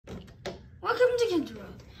Welcome to Kids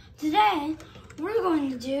World. Today, we're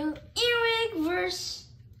going to do Earwig versus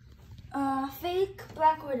fake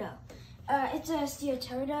Black Widow. It's a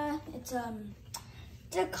Steatoda. It's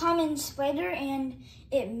a common spider, and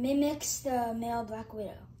it mimics the male Black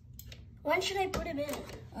Widow. When should I put him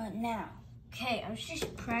in? Now. Okay, I was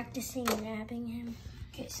just practicing nabbing him.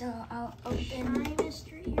 Okay, so I'll open. Hi,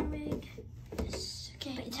 Mr. Earwig.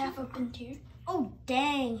 Okay, it's half opened here. Oh,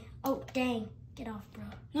 dang. Oh, dang. Get off, bro.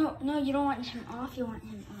 No, you don't want him off. You want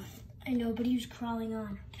him on. I know, but he was crawling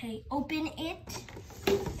on. Okay, open it.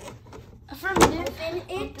 Affirmative. Open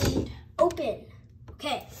it. Opened. Open.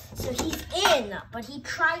 Okay, so he's in, but he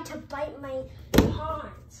tried to bite my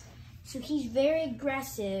pawns. So he's very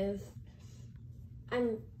aggressive.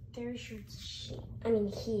 I'm very sure it's she. I mean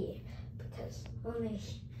he, because only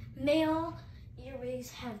male earwigs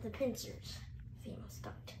have the pincers. Females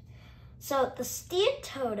don't. So the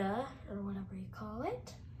Steatoda, or whatever you call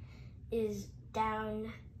it, is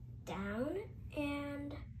down,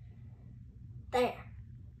 and there.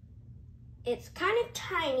 It's kind of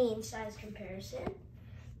tiny in size comparison,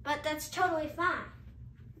 but that's totally fine.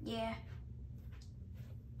 Yeah.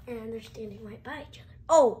 And they're standing right by each other.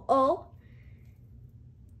 Oh.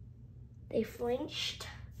 They flinched.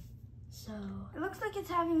 So It looks like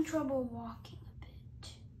it's having trouble walking a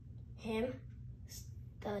bit. him,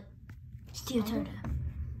 the Steatoda.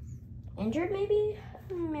 Injured maybe?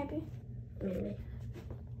 Maybe.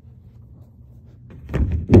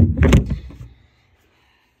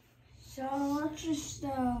 So let's just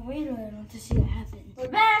wait a little to see what happens. We're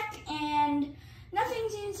back, and nothing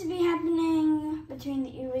seems to be happening between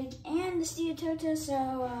the earwig and the Steatoda,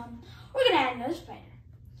 so we're gonna add another spider.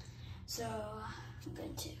 So I'm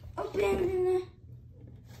going to open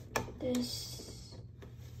this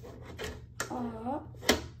up.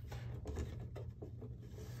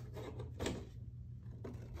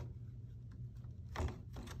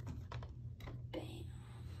 Bam.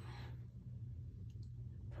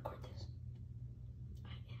 Record this.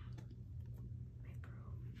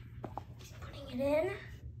 He's putting it in.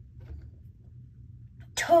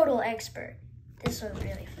 Total expert. This was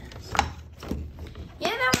really fast. Yeah,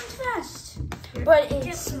 that one's fast. But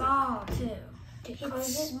it's small too.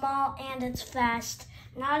 It's small and it's fast.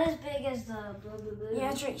 Not as big as the blah, blah, blah.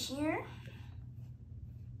 Yeah, it's right here.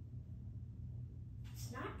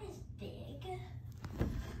 It's not as big.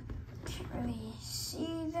 Can't really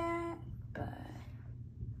see that, but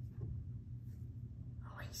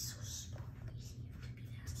Oh, he's so small. He's to be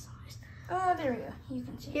that size. oh, there we go. You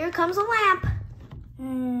can see. Here comes a lamp.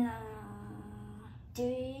 No, Do you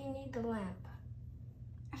need the lamp?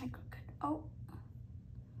 I think we're good. Oh,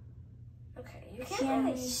 Okay, you can't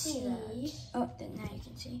really see that. Oh, then now you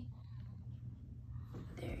can see.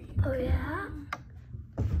 There you Oh, go. yeah?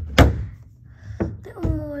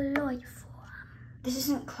 Little life. This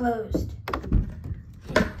isn't closed.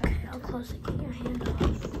 Yeah, okay, I'll close it. Get your hand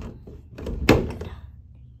off. Good.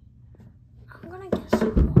 I'm gonna get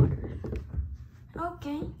some water.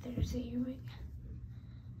 Okay, there's the earwig.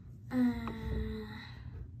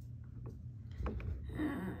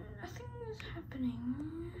 Nothing is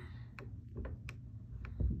happening.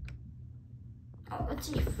 Oh, let's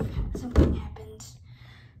see if something happens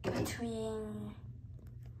between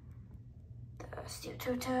the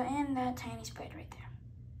Steatoda and that tiny spider right there.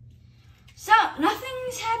 So,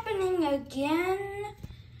 nothing's happening again.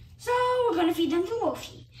 So, we're gonna feed them to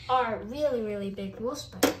Wolfie. Our really, really big wolf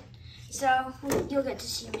spider. So, you'll get to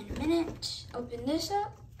see him in a minute. Open this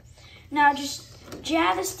up. Now, just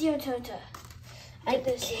jab the Steatoda. I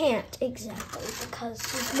can't exactly because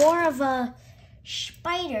he's more of a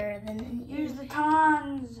spider than Here's the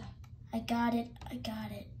cons. I got it.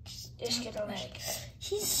 Just get a leg.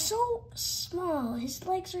 He's so small. His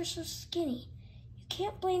legs are so skinny. You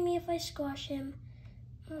can't blame me if I squash him.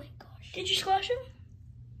 Oh my gosh. Did you squash him?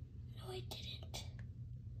 No, I didn't.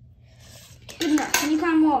 Good enough. Can you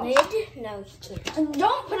climb walls? Lid? No, he can't. And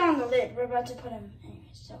don't put on the lid. We're about to put him. Anyway,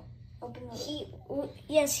 so open the lid.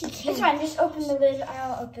 Yes, he can. It's fine. Just open the lid.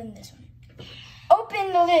 I'll open this one.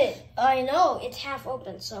 Open the lid. I know, it's half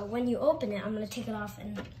open, so when you open it, I'm going to take it off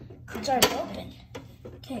and It's already open.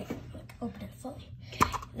 okay, look, open it fully.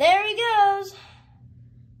 There he goes.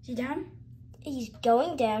 Is he down? He's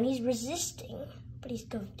going down. He's resisting, but he's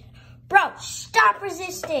going down. Bro, stop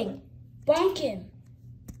resisting. Bonk him.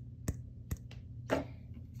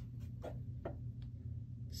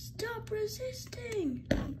 Stop resisting.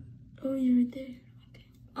 Oh, you're right there. Okay.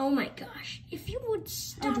 Oh my gosh. If you would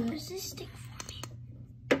stop do it. resisting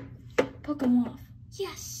for me. Poke him off.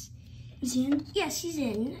 Yes. Is he in? Yes, he's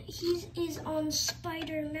in. He is on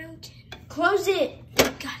Spider Mountain. Close it.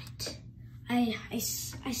 Got it.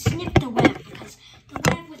 I snipped the web because the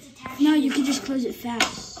web was attached. No, you can just close it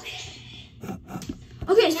fast.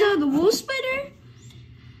 Okay, so the wolf spider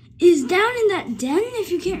is down in that den.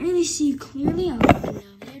 If you can't really see clearly, I'll open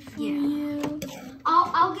it for you.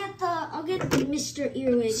 I'll get Mr.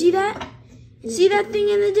 Earwig. See that? See that thing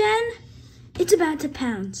in the den? It's about to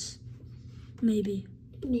pounce. Maybe.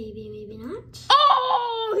 Maybe not.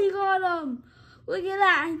 Oh, he got him. Look at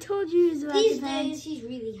that. I told you he was about These to pounce. days, he's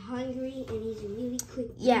really hungry and he's a really quick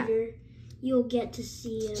Yeah. eater. You'll get to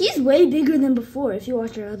see him. He's way bigger than before. If you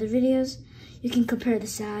watch our other videos, you can compare the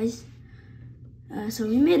size. So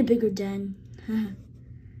we made a bigger den.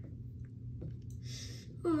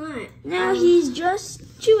 Alright. Now he's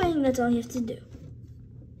just chewing. That's all you have to do.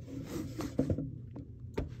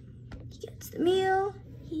 He gets the meal.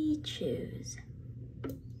 He chews.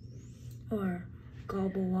 Or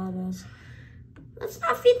gobble wobbles. Let's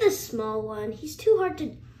not feed the small one. He's too hard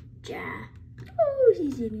to jab. Oh,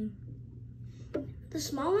 he's eating. The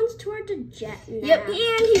small one's too hard to jet now. Yep, and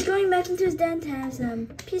he's going back into his den to have some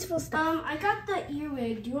peaceful stuff. I got the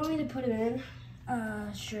earwig. Do you want me to put him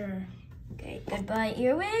in? Sure. Okay, goodbye,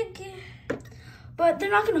 earwig. But they're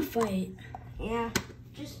not gonna fight. Yeah,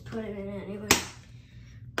 just put him in anyway.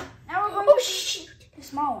 Now we're going Oh, to shoot. the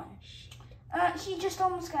small one. He just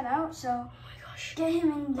almost got out, so Oh my gosh. get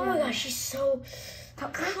him in there. Oh my gosh, he's so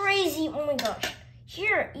crazy. Oh my gosh.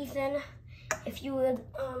 Here, Ethan, if you would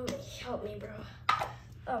help me, bro.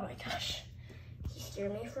 Oh my gosh. He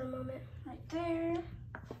scared me for a moment. Right there.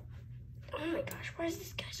 Oh my gosh, why is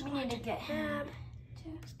this guy so We hard need to to get him. nab?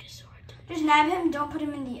 too. This guy's so hard to Just nab him. Don't put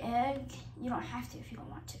him in the egg. You don't have to if you don't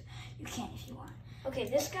want to. You can if you want. Okay,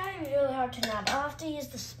 this guy is really hard to nab. I'll have to use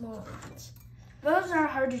the small ones. Those are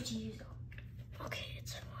harder to use, though. Okay,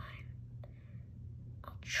 it's fine.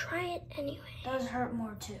 I'll try it anyway. Those hurt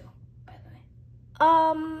more, too, by the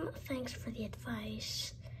way. Thanks for the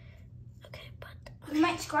advice. Okay, but... We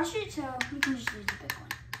might squash it, so we can just use the big one.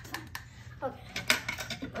 It's fine.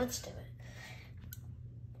 Okay, let's do it.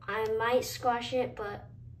 I might squash it, but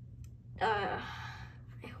I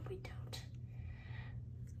hope we don't.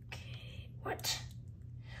 Okay, what?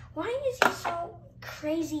 Why is he so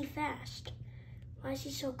crazy fast? Why is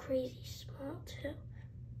he so crazy small too?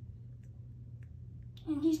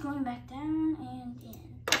 And he's going back down and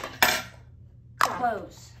in.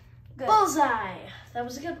 Close. Good. Bullseye! That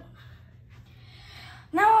was a good one.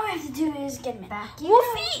 Now all we have to do is get him in. Back you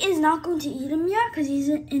Wolfie is not going to eat him yet because he's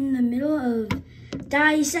in the middle of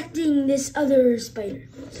dissecting this other spider.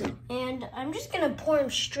 So, And I'm just gonna pour him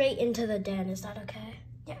straight into the den. Is that okay?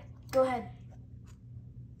 yeah, go ahead.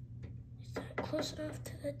 Is that close enough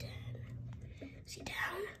to the den? Is he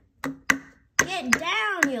down? Get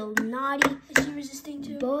down, you naughty Is he resisting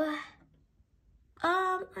too? boy.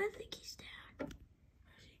 I think he's down.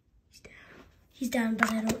 He's down. He's down,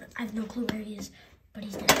 but I have no clue where he is. But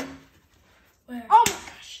he's down. Where? Oh my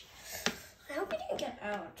gosh. I hope he didn't get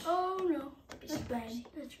out. Oh no. That's That's bad.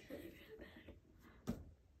 That's really, really bad.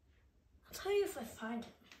 I'll tell you if I find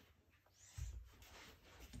him.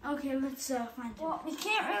 Okay, let's find him. Well, we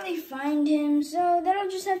can't really find him, so that'll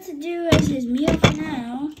just have to do as his meal for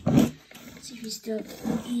now. Let's see if he's still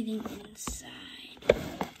eating inside.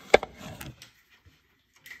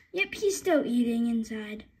 Yep, he's still eating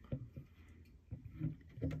inside.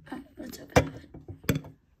 Let's open it.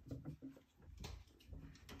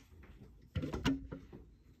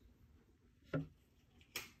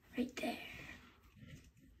 Right there.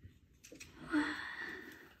 Wow.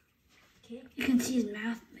 Okay. You can see his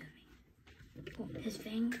mouth moving. Oh, his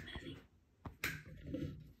fangs moving.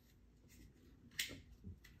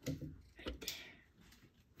 Right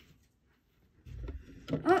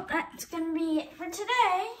there. Well, that's going to be it for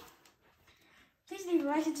today. Please leave a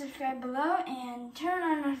like and subscribe below and turn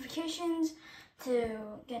on notifications to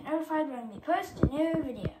get notified when we post a new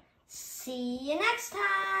video. See you next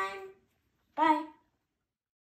time. Bye.